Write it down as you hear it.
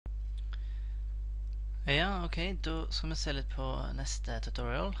Ja, ok, da skal vi se litt på neste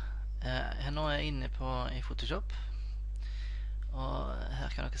tutorial. Nå er jeg inne i Photoshop, og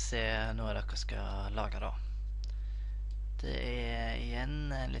her kan dere se noe dere skal lage da. Det er igjen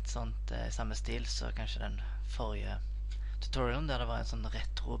litt sånt samme stil så kanskje den forrige tutorialen, der det var en sånn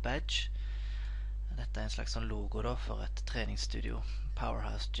retro badge. Dette er en slags sånn logo da for et treningsstudio,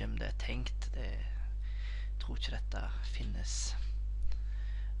 powerhouse gym. Det er tenkt, jeg tror ikke dette finnes.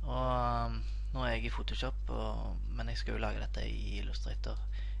 Og nå er jeg i Photoshop, men jeg skal jo lage dette i Illustrator.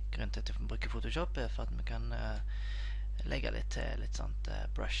 Grunnen til at jeg bruker Photoshop er for at vi kan legge litt til litt sånt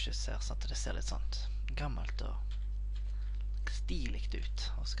brushes her, sånn at det ser litt sånt gammelt og stilig ut.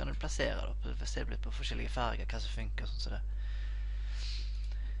 Og så kan du plassere det opp, se litt på forskjellige farger, hva som funker og sånn som det.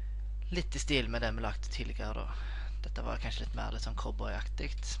 Litt i stil med det vi lagde tidligere da. Dette var kanskje litt mer litt sånn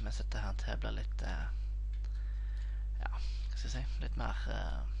cowboy-aktigt, mens dette her til blir litt ja, hva skal jeg si, litt mer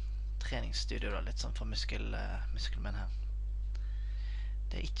treningsstudio da, litt sånn for muskelmenn her.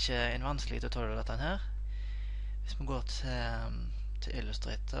 Det er ikke en vanskelig tutorial dette her. Hvis vi går til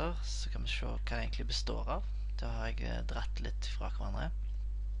Illustrator, så kan vi se hva det egentlig består av. Da har jeg dratt litt fra hverandre.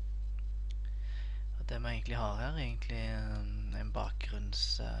 Og det vi egentlig har her, er egentlig en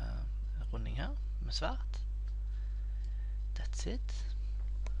bakgrunnsrunding her, med svart. That's it.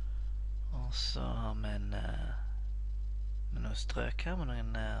 Og så har vi med noen strøk her, med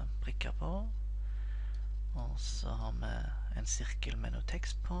noen prikker på. Og så har vi en sirkel med noe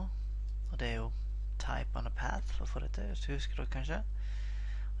tekst på. Og det er jo type on a path, for å få det til, hvis du husker det kanskje.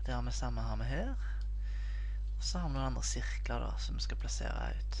 Og det har vi samme her med her. Og så har vi noen andre sirkler da, som vi skal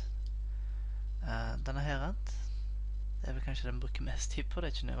plassere ut. Denne her, det er vel kanskje den bruker mest tid på, det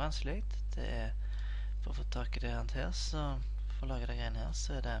er ikke noe vanskelig. Det er, for å få tak i det her, så for å lage det greiene her, så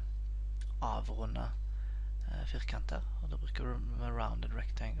er det avrundet firkanter, og da bruker du rounded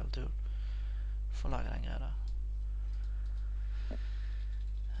rectangle tool for å lage den greia der.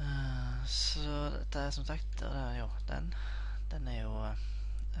 Så dette er som sagt, jo, den er jo,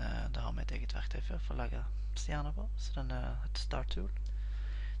 da har vi et eget verktøy for å lage stjerner på, så den er et start tool.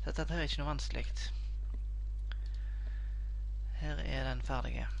 Dette her er ikke noe vanskelig. Her er den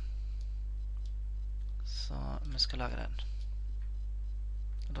ferdige. Så vi skal lage den.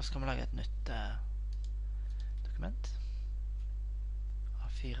 Og da skal vi lage et nytt dokument.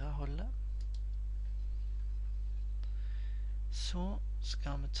 A4 holder. Så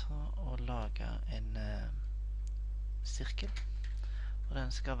skal vi ta og lage en sirkel. Og den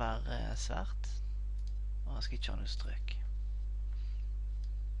skal være svart. Og den skal ikke ha noe strøk.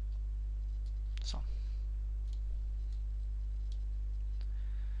 Sånn.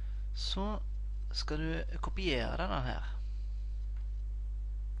 Så skal du kopiere denne her.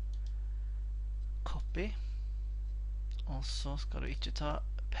 Copy. Og så skal du ikke ta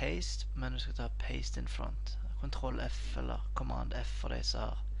paste, men du skal ta paste in front. Ctrl F eller Command F for de som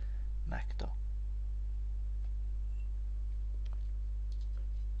har Mac da.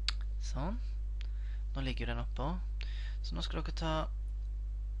 Sånn. Nå ligger den oppå. Så nå skal dere ta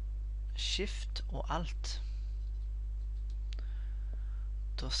Shift og Alt.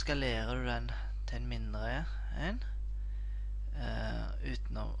 Da skalerer du den til en mindre en.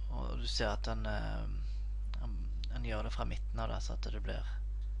 Uten og du ser at den gjør det fra midten av det, så at det blir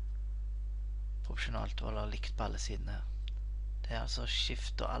proporsjonalt eller likt på alle sidene her. Det er altså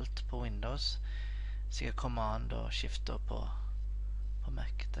Shift og Alt på Windows. Sikkert Command og Shift på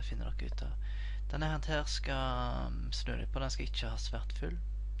Mac. Det finner dere ut av. Denne her skal snu litt på. Den skal ikke ha svært full.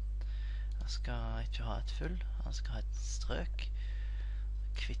 Den skal ikke ha et full. Den skal ha et strøk.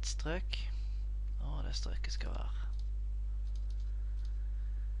 Kvitt strøk. Og det strøket skal være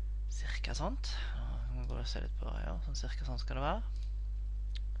cirka sånt. Nå går det å se litt på, ja, sånn cirka sånn skal det være.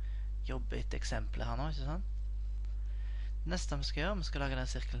 Jobbe etter eksempelet her nå, ikke sant? Det neste vi skal gjøre, vi skal lage den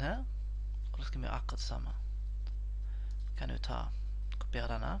sirkelen her, og da skal vi gjøre akkurat det samme. Kan du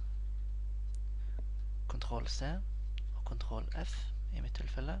kopiere denne, Ctrl C og Ctrl F i mitt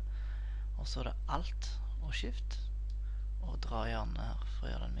tilfelle, og så er det Alt og Shift, og dra hjørnet her for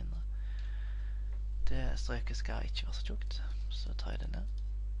å gjøre den mindre. Det strøket skal ikke være så tjukt, så tar jeg det ned.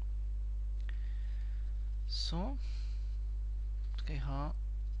 Så skal jeg ha,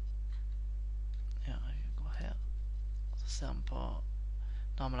 ja, jeg går her, så ser vi på,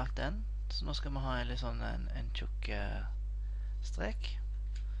 nå har vi lagt den, så nå skal vi ha litt sånn en tjukk strek.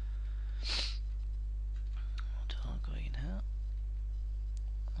 Og da går jeg inn her,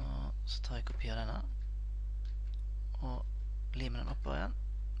 og så tar jeg kopi av denne, og limer den oppå igjen,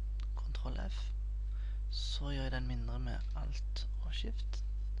 Ctrl F, så gjør jeg den mindre med Alt og Shift.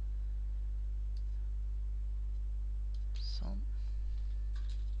 Sånn.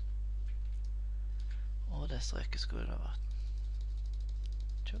 det strøket skulle da vært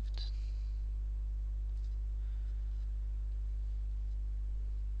tjukt.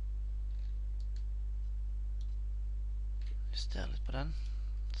 Juster litt på den.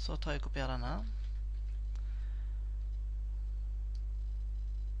 Så tar jeg og kopierer denne.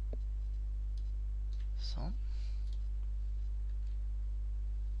 Sånn.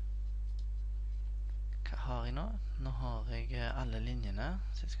 Hva har jeg nå? Nå har jeg alle linjene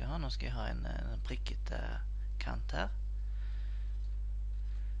som jeg skal ha. Nå skal jeg ha en prikkete kant her.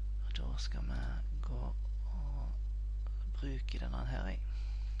 Og da skal vi gå og bruke denne her.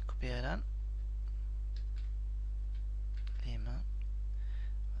 Kopiere den. Lime.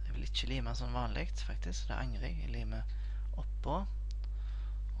 Jeg vil ikke lime sånn vanlig, faktisk. Det angrer jeg. Jeg limer oppå.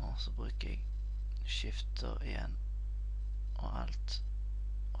 Og så bruker jeg skifter igjen og alt.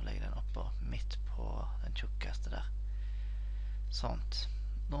 Og legger den oppå midt på den tjukkeste der. Sånt.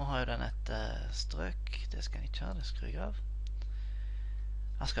 Nå har jo den et strøk. Det skal den ikke ha, det skrur jeg av.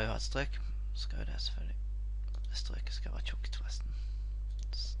 Jeg skal jo ha et strøk. Skal jo det selvfølgelig. Det strøket skal være tjukt forresten.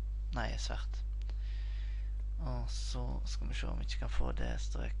 Nei, svært. Og så skal vi se om vi ikke kan få det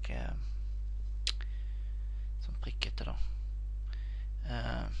strøket sånn prikkete da.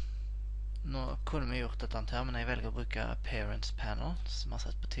 Nå kunne vi gjort et annet her, men jeg velger å bruke Appearance Panel, som jeg har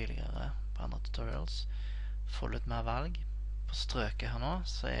sett på tidligere på andre tutorials. Få litt mer valg. På strøket her nå,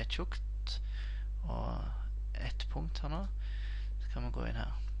 så er tjukt, og ett punkt her nå, så kan vi gå inn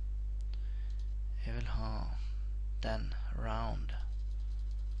her. Jeg vil ha den round.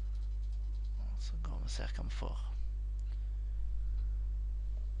 Og så går vi og ser hva vi får.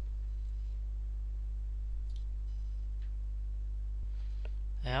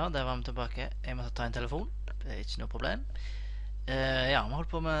 Ja, der var vi tilbake. Jeg måtte ta en telefon. Det er ikke noe problem. Ja, vi holder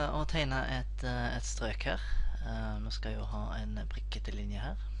på med å tegne et strøk her. Vi skal jo ha en prikkete linje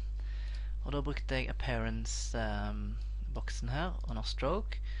her. Og da brukte jeg Appearance-boksen her, under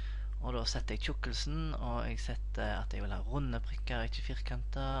Stroke. Og da setter jeg tjukkelsen, og jeg setter at jeg vil ha runde prikker, ikke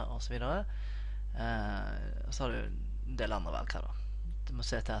firkanter, og så videre. Og så har du en del andre valg her da. Du må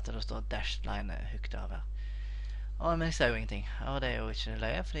se til at det står dashed line hukket av her. Men jeg ser jo ingenting, og det er jo ikke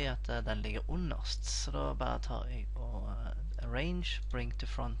løye, fordi at den ligger underst. Så da bare tar jeg og arrange, bring to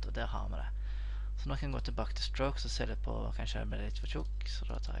front, og der har vi det. Så nå kan jeg gå tilbake til stroke, så ser jeg på, kanskje jeg blir litt for tjukk, så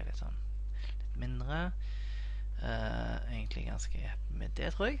da tar jeg litt sånn, litt mindre. Egentlig ganske med det,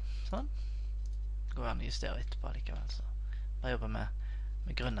 tror jeg. Sånn. Det går an å justere etterpå likevel, så bare jobbe med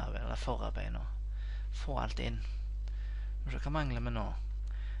grunnarbeid, eller forarbeid nå. Få alt inn. Så hva mangler vi nå?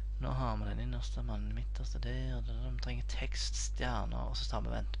 Nå har vi den innerste, men den midterste der, og vi trenger tekst, stjerner, og så tar vi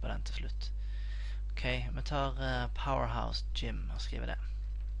vent på den til slutt. Ok, vi tar powerhouse gym og skriver det.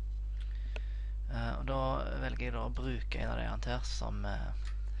 Og da velger jeg da å bruke en av de her som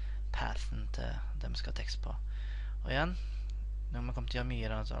pathen til det vi skal ha tekst på. Og igjen, når vi kommer til å gjøre mye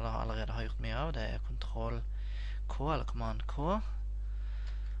i denne, eller allerede har gjort mye av, det er Ctrl K eller Command K,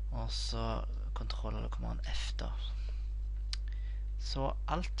 og så Ctrl eller Command F da. Så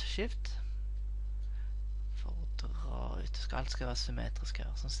alt skift for å dra ut. Alt skal være symmetrisk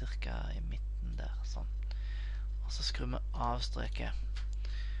her, sånn cirka i midten der, sånn. Og så skrur vi av streket.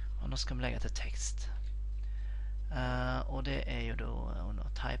 Og nå skal vi legge til tekst. Og det er jo da under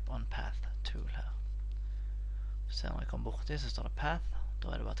Type on Path tool her. Så når jeg kommer borti, så står det Path. Da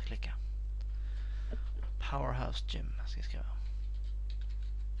er det bare til å klikke. Powerhouse Gym skal jeg skrive.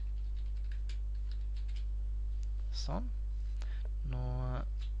 Sånn. Nå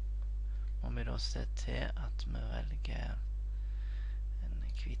må vi da se til at vi velger en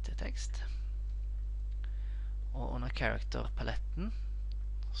hvite tekst. Og under character-paletten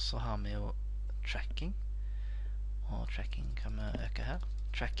så har vi jo tracking. Og tracking kan vi øke her.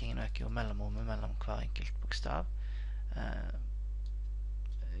 Trackingen øker jo mellomrommet mellom hver enkelt bokstav.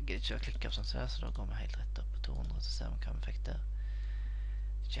 Jeg gidder ikke å klikke opp sånn som det, så da går vi helt rett opp på 200, så ser vi hva vi fikk der.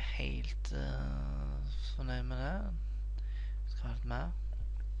 Ikke helt fornøyd med det. Litt mer.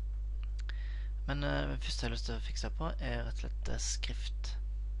 Men det første jeg har lyst til å fikse på er rett og slett skrift.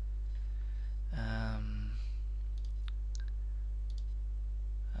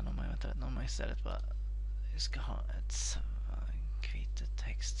 Nå må jeg vente litt, nå må jeg se litt på. Jeg skal ha et hvite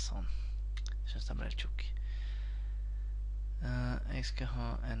tekst sånn. Jeg synes den ble litt tjukk. Jeg skal ha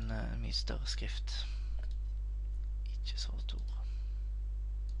en mye større skrift. Ikke så stor.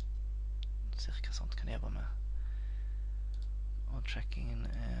 Cirka sånt kan jeg jobbe med. Og trackingen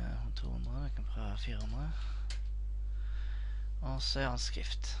er 200, jeg kan prøve 400. Og så er han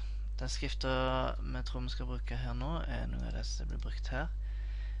skrift. Den skriften vi tror vi skal bruke her nå er noe av det som blir brukt her.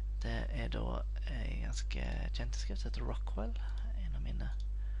 Det er da en ganske kjent skrift, det heter Rockwell, en av mine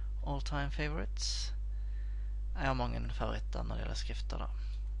all-time favorites. Jeg har mange favoritter når det gjelder skrifter da.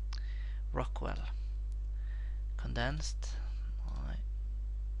 Rockwell. Condensed. Nei.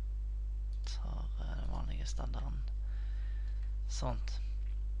 Tar den vanlige standarden. Sånt.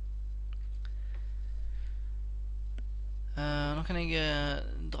 Nå kan jeg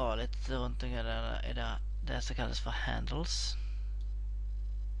dra litt rundt i det som kalles for handles.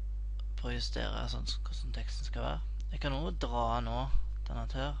 For å justere hvordan teksten skal være. Jeg kan også dra nå denne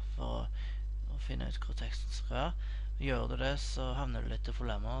her for å finne ut hvor teksten skal være. Gjør du det, så havner du litt i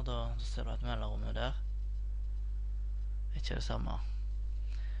problemer. Da ser du et mellomrom der. Ikke det samme.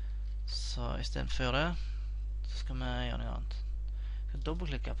 Så i stedet for det, så skal vi gjøre noe annet. Jeg skal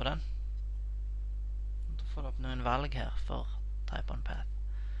dobbeltklikke på den. Da får du opp noen valg her for type on path.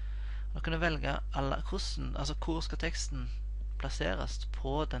 Da kan du velge hvor skal teksten plasseres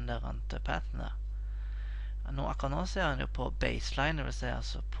på den der pathen der. Nå akkurat nå ser han jo på baseline, det vil si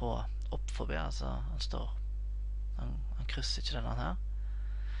altså på opp forbi, altså han krysser ikke denne her.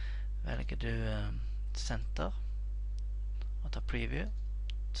 Velger du center og tar preview,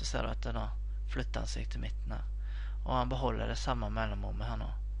 så ser du at det nå flytter han seg til midten her. Og han beholder det samme mellomrommet her nå,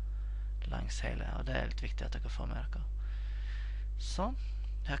 langs hele, og det er litt viktig at dere får med dere. Sånn.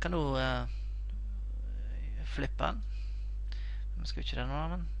 Her kan du flippe den. Vi skal ikke det nå,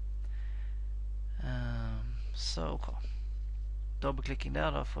 men så ok. Dobbeltklikking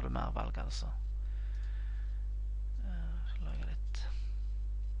der, da får du mer valg altså. Lager litt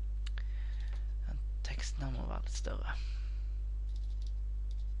den teksten her må være litt større.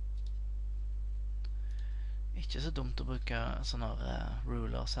 Ikke så dumt å bruke sånne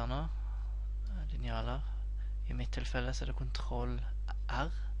rulers her nå, linjaler. I mitt tilfelle så er det Ctrl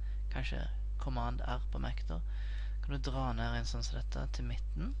R, kanskje Command R på Mac da. Kan du dra ned en sånn som dette til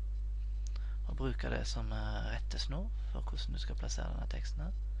midten og bruke det som rettesnor for hvordan du skal plassere denne teksten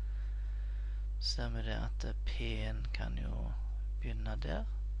her. Så ser vi det at P-en kan jo begynne der,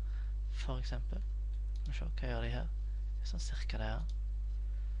 for eksempel. Skal vi se, hva gjør de her? Sånn cirka det her.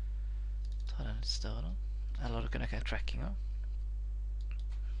 Ta den litt større da. Eller du kan øke trackinga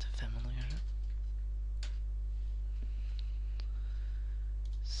til 500 kanskje.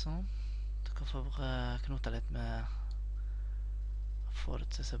 Sånn. Dere får knote litt med å få det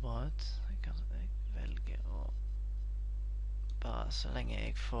til å se bra ut. Jeg velger å bare så lenge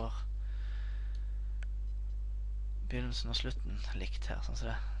jeg får begynnelsen og slutten likt her, sånn som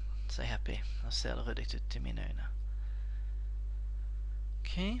det. Så er jeg happy. Nå ser det ryddig ut i mine øyne.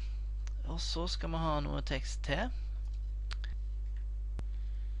 Ok. Og så skal vi ha noe tekst til.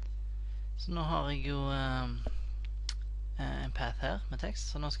 Så nå har jeg jo en path her med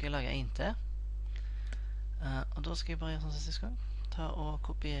tekst, så nå skal jeg lage en til. Og da skal jeg bare gjøre sånn som sist gang. Ta og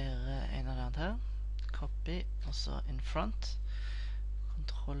kopiere en av den her. Copy, og så in front.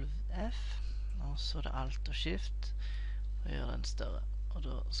 Ctrl F, og så er det alt og shift, og gjøre den større. Og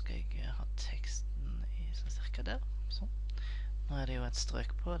da skal jeg ha teksten i sånn cirka der. Sånn. Nå er det jo et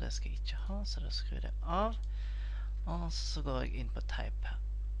strøk på, det skal jeg ikke ha, så da skrur jeg det av. Og så går jeg inn på type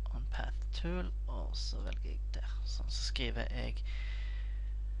on path tool, og så velger jeg der. Sånn, så skriver jeg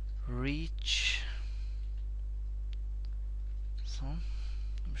reach. Sånn.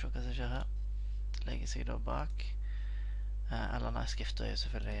 Vi må se hva som skjer her. Det legger seg da bak. Eller nei, skriften er jo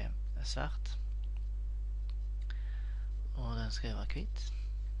selvfølgelig svart. Og den skal være hvit.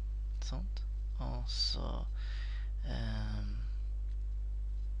 Sånt. Og så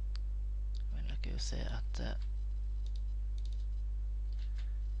vil dere jo se at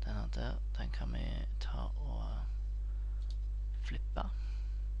denne der, den kan vi ta og flippe.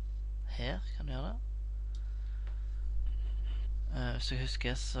 Her kan du gjøre det. Hvis du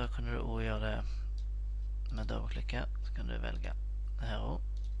husker, så kan du også gjøre det med dobbeltklikke. Så kan du velge det her også.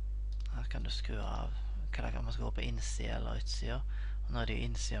 Her kan du skru av hva det kan man skal gå på innsida eller utsida. Og nå er det jo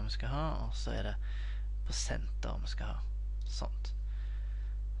innsida vi skal ha, og så er det på senter vi skal ha. Sånt.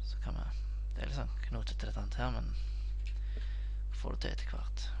 Så kan vi, det er litt sånn knotet til dette her, men får det til etter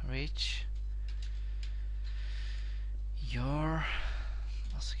hvert. Reach your,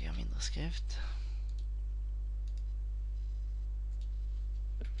 og så skal jeg ha mindre skrift.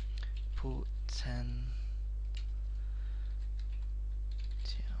 Potential,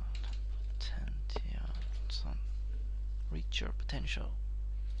 sånn. Reach your potential.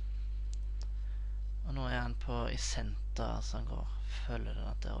 Og nå er han på i senter, så han går følger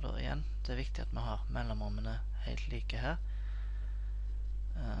det der, og da igjen, det er viktig at vi har mellomrommene helt like her.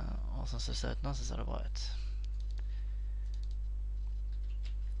 Og sånn som det ser ut nå, så ser det bra ut.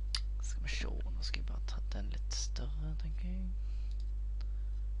 Skal vi se, nå skal jeg bare ta den litt større, tenker jeg.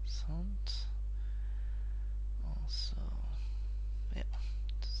 Sånt. Og så, ja,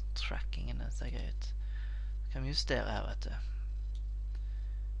 trackingen ser gøy ut. kan vi justere her, vet du.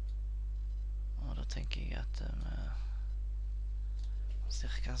 Og da tenker jeg at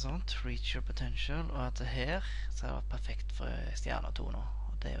cirka sånt, reach your potential, og at her så har det vært perfekt for stjerne 2 nå,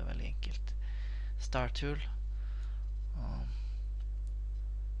 og det er jo veldig enkelt. Start tool, og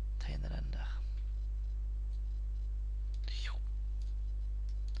tegne den der.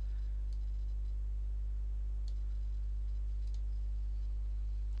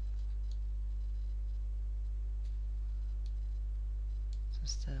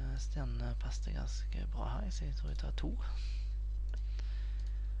 Synes stjernene passer ganske bra her, så jeg tror jeg tar 2.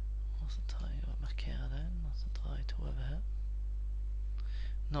 Og så tar jeg og markerer den, og så drar jeg 2 over her.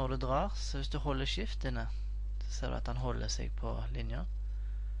 Når du drar, så hvis du holder skift inne, så ser du at han holder seg på linja.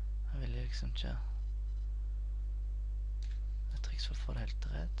 Jeg vil liksom ikke et triks for å få det helt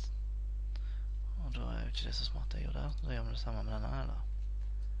rett. Og da er jo ikke det så smart jeg gjør der. Da gjør vi det samme med denne, eller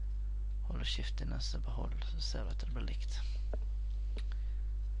holder skift inne, så behold, så ser du at det blir likt.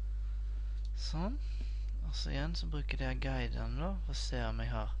 Sånn. Og så igjen så bruker jeg guidene da, for å se om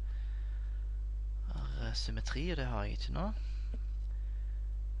jeg har symmetri, og det har jeg ikke nå.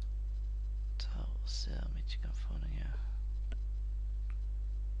 Tar og ser om jeg ikke kan få noe.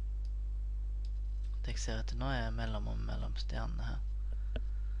 Det jeg ser etter nå er mellom stjernene her.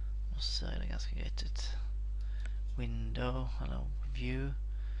 Og så ser det ganske greit ut. Window, eller view,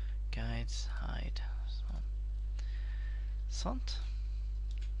 guides, hide. Sånn. Sånt.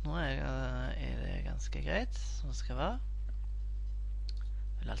 Nå er det ganske greit, som det skal være.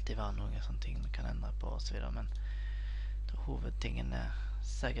 Det vil alltid være noen sånne ting vi kan endre på og så videre, men hovedtingene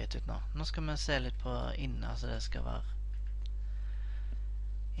ser greit ut nå. Nå skal vi se litt på inne, altså det skal være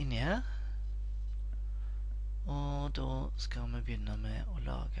inni her. Og da skal vi begynne med å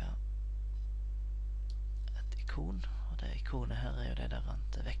lage et ikon, og det ikonet her er jo det der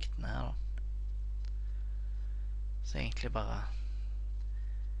rente vektene her da. Så egentlig bare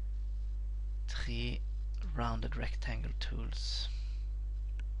 3 rounded rectangle tools.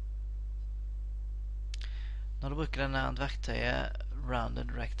 Når du bruker denne verktøyet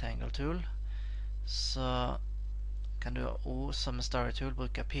rounded rectangle tool, så kan du også som en story tool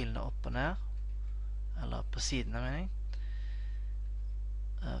bruke pilene opp og ned, eller på sidene, mener jeg,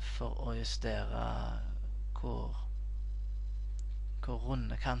 for å justere hvor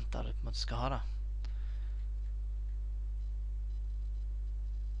runde kanter du på en måte skal ha da.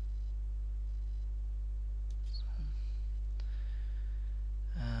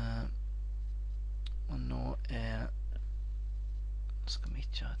 Og nå skal vi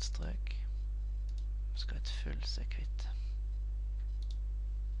ikke ha et strøk. Vi skal ha et fullsekvitt.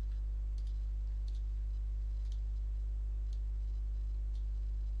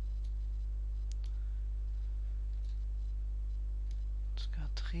 Vi skal ha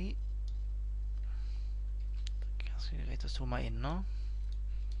 3. Det er ganske greit å zoome inn nå.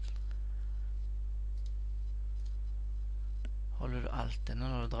 Holder du alt inne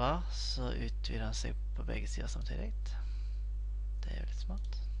når du drar, så utvider den seg på begge sider samtidig. Det er jo litt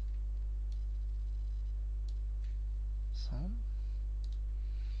smart. Sånn.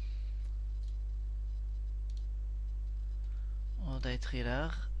 Og de 3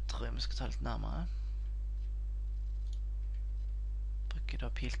 der tror jeg vi skal ta litt nærmere. Bruker da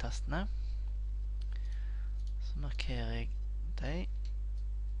piltastene. Så markerer jeg de.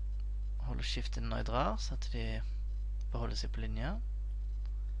 Holder skiftet når jeg drar, så at de beholder seg på linja.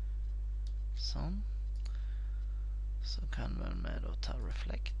 Sånn. Så kan vi da ta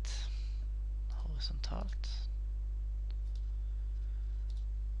reflect horisontalt.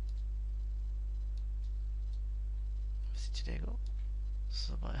 Hvis ikke det går,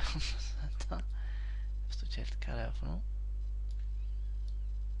 så bare vente. Jeg forstår ikke helt hva det er for noe.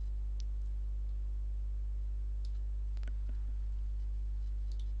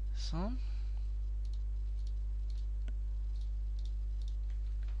 Sånn.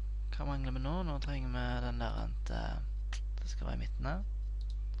 Hva mangler vi nå? Nå trenger vi den der at det skal være i midten her.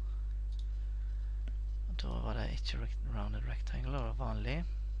 Og da var det ikke rounded rectangle, det var vanlig.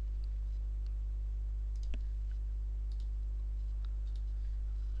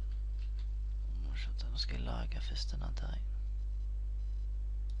 Nå skal jeg lage først en antering.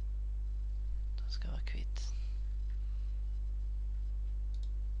 Den skal være hvit.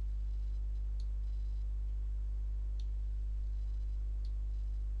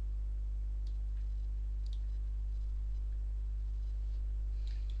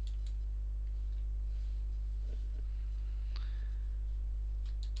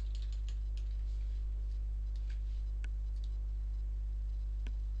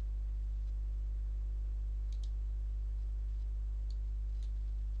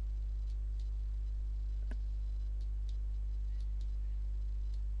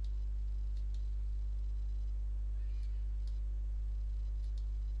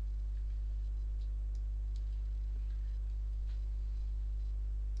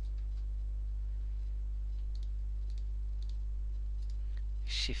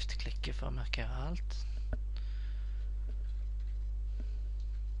 skift-klikke for å markere alt.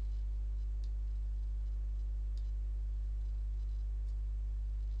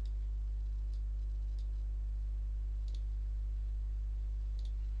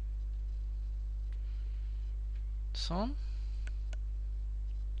 Sånn.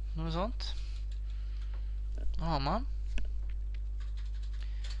 Noe sånt. Nå har man.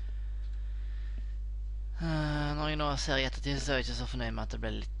 Når jeg nå ser i ettertid, så er jeg ikke så fornøyd med at det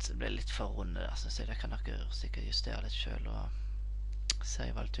ble litt for runde der, så det kan dere sikkert justere litt selv, og ser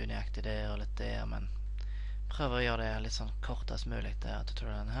jeg valgte unøyaktig det og litt det, men prøver å gjøre det litt sånn kortest mulig det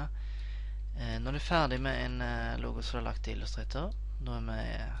tutorialen her. Når du er ferdig med en logo som du har lagt i Illustrator, nå er vi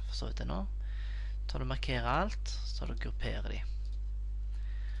for så vidt det nå, tar du markerer alt, så tar du grupperer de.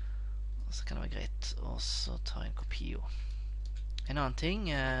 Og så kan det være greit, og så tar jeg en kopi. En annen ting,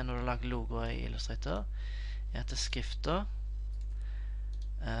 når du har lagt logo i Illustrator, er at skrifter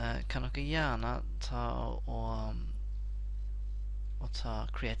kan dere gjerne ta og ta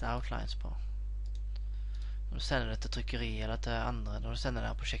create outlines på. Når du sender det til trykkeri eller til andre, når du sender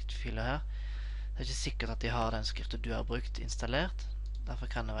det prosjektfiler her, det er ikke sikkert at de har den skriften du har brukt installert. Derfor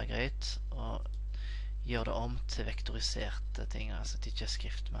kan det være greit å gjøre det om til vektoriserte ting, altså at det ikke er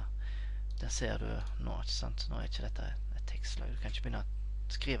skrift mer. Det ser du nå, ikke sant? Nå er ikke dette et tekstslag. Du kan ikke begynne å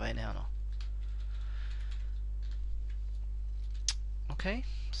skrive inn her nå. Ok,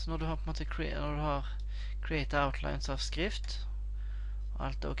 så når du har på en måte create outlines av skrift, og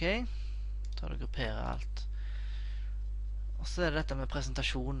alt er ok, så har du grupperet alt. Og så er det dette med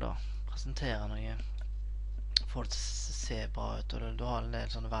presentasjon da. Presentere noe. Få det til å se bra ut, og du har en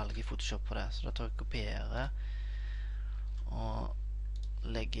del sånne valg i Photoshop på det, så da tar du kopiere og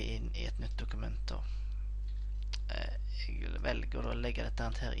legge inn i et nytt dokument da. Jeg velger å legge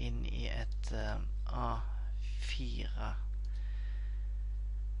dette her inn i et A4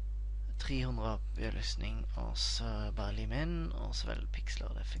 300 belysning, og så bare lime inn, og så velger piksler,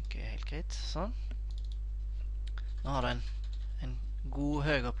 det funker helt greit, sånn. Nå har du en god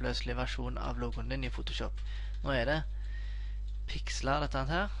høyoppløselig versjon av logoen din i Photoshop. Nå er det piksler dette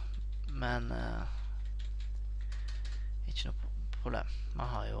her, men ikke noe problem. Man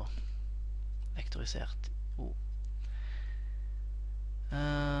har jo vektorisert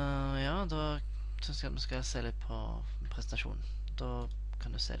ja, da synes jeg at vi skal se litt på presentasjonen. Da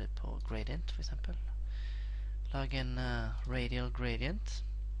kan du se litt på gradient, for eksempel. Lag en radial gradient.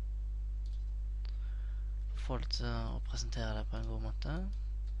 Få det til å presentere det på en god måte.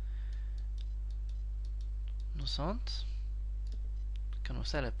 Noe sånt. Du kan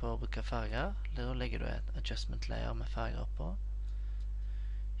også se litt på å bruke farger. Da legger du et adjustment layer med farger oppå.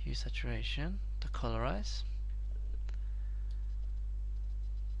 Hue saturation. Da colorize.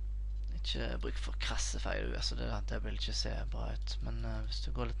 Ikke bruk for krasse farger, altså det vil ikke se bra ut. Men hvis du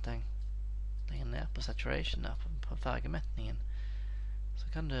går litt lenger ned på saturation der, på fargemetningen,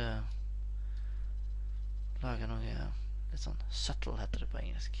 så kan du lage noe litt sånn subtle, heter det på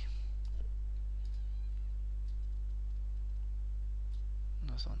engelsk.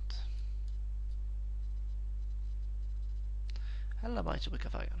 Noe sånt. Eller bare ikke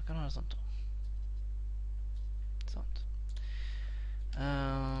bruke farger. Du kan ha det sånt. Sånt.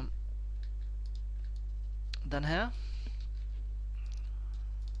 Den her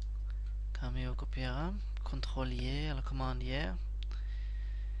kan vi jo kopiere. Ctrl-J eller Command-J.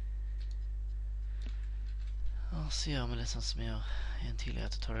 Og så gjør vi litt sånn som vi gjør i en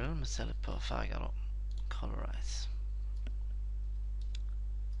tidligere tutorial. Vi ser litt på farger da. Colorize.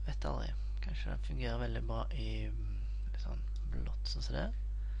 Vet aldri. Kanskje det fungerer veldig bra i litt sånn blått, sånn som det.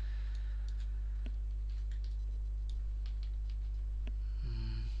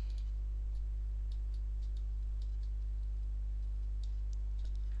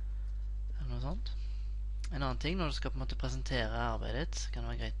 Sånt. En annen ting, når du skal på en måte presentere arbeidet ditt, så kan det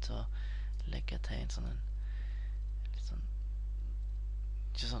være greit å legge til en sånn litt sånn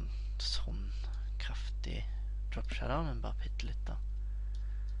ikke sånn kraftig drop shadow, men bare pitt litt da,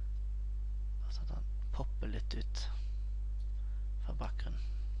 så at den popper litt ut fra bakgrunnen.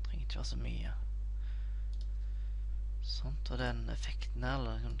 Trenger ikke være så mye sånt. Og den effekten her,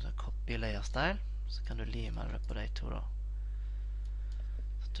 eller copy layer style, så kan du lime det på de to da.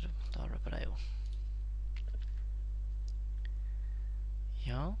 Da har du på det jo.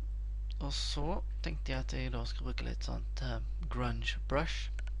 Ja, og så tenkte jeg at jeg da skal bruke litt sånt grunge brush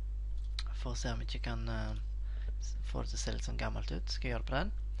for å se om jeg ikke kan få det til å se litt sånn gammelt ut. Skal jeg gjøre det på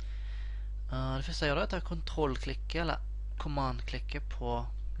den. Det første jeg gjør da er å ta kontrollklikke eller command-klikke på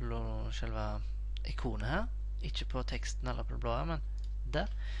selve ikonet her. Ikke på teksten eller på det blå her, men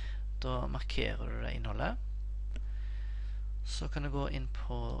der. Da markerer du det innholdet. Så kan du gå inn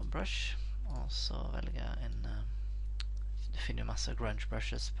på brush, og så velge en du finner jo masse grunge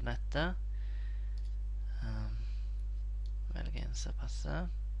brushes på nettet. Velge en som passer.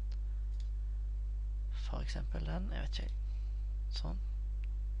 For eksempel den, jeg vet ikke. Sånn.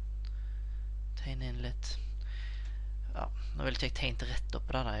 Tegne inn litt. Ja, nå vil ikke jeg tegnet rett opp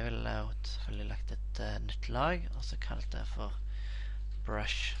det da. Jeg ville selvfølgelig lagt et nytt lag, og så kalt det for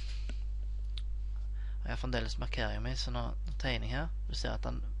brush. Og jeg har fremdeles markeringen min, så nå tegner jeg her. Du ser at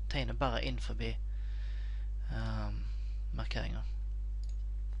den tegner bare inn forbi markeringen.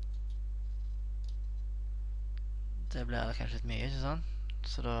 Det blir det kanskje litt mye, ikke sant?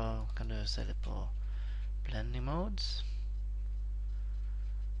 Så da kan du se litt på blending modes.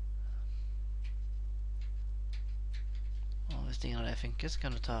 Og hvis ingen av det funker, så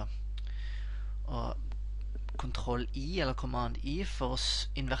kan du ta og Ctrl-I eller Command-I for å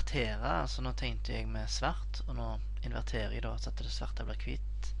invertere. Altså nå tegnte jeg med svart, og nå inverterer jeg da, så at det svarte blir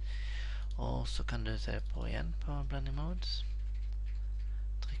hvitt. Og så kan du se på igjen på blending modes.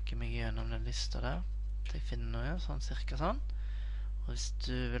 Trykker meg gjennom den lista der. Så jeg finner noe, sånn cirka sånn. Og hvis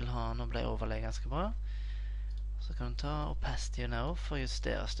du vil ha, nå ble overlegg ganske bra, så kan du ta opacity ned for å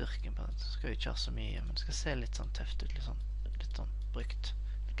justere styrken på det. Så skal jo ikke ha så mye, men det skal se litt sånn tøft ut, litt sånn brukt,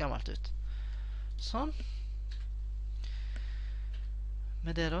 litt gammelt ut. Sånn.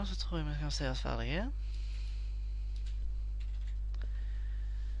 Med det da, så tror jeg vi kan se oss ferdige.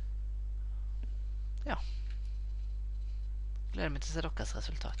 Ja. Gleder meg til å se deres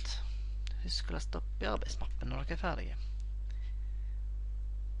resultat. Husk å laste opp i arbeidsmappen når dere er ferdige.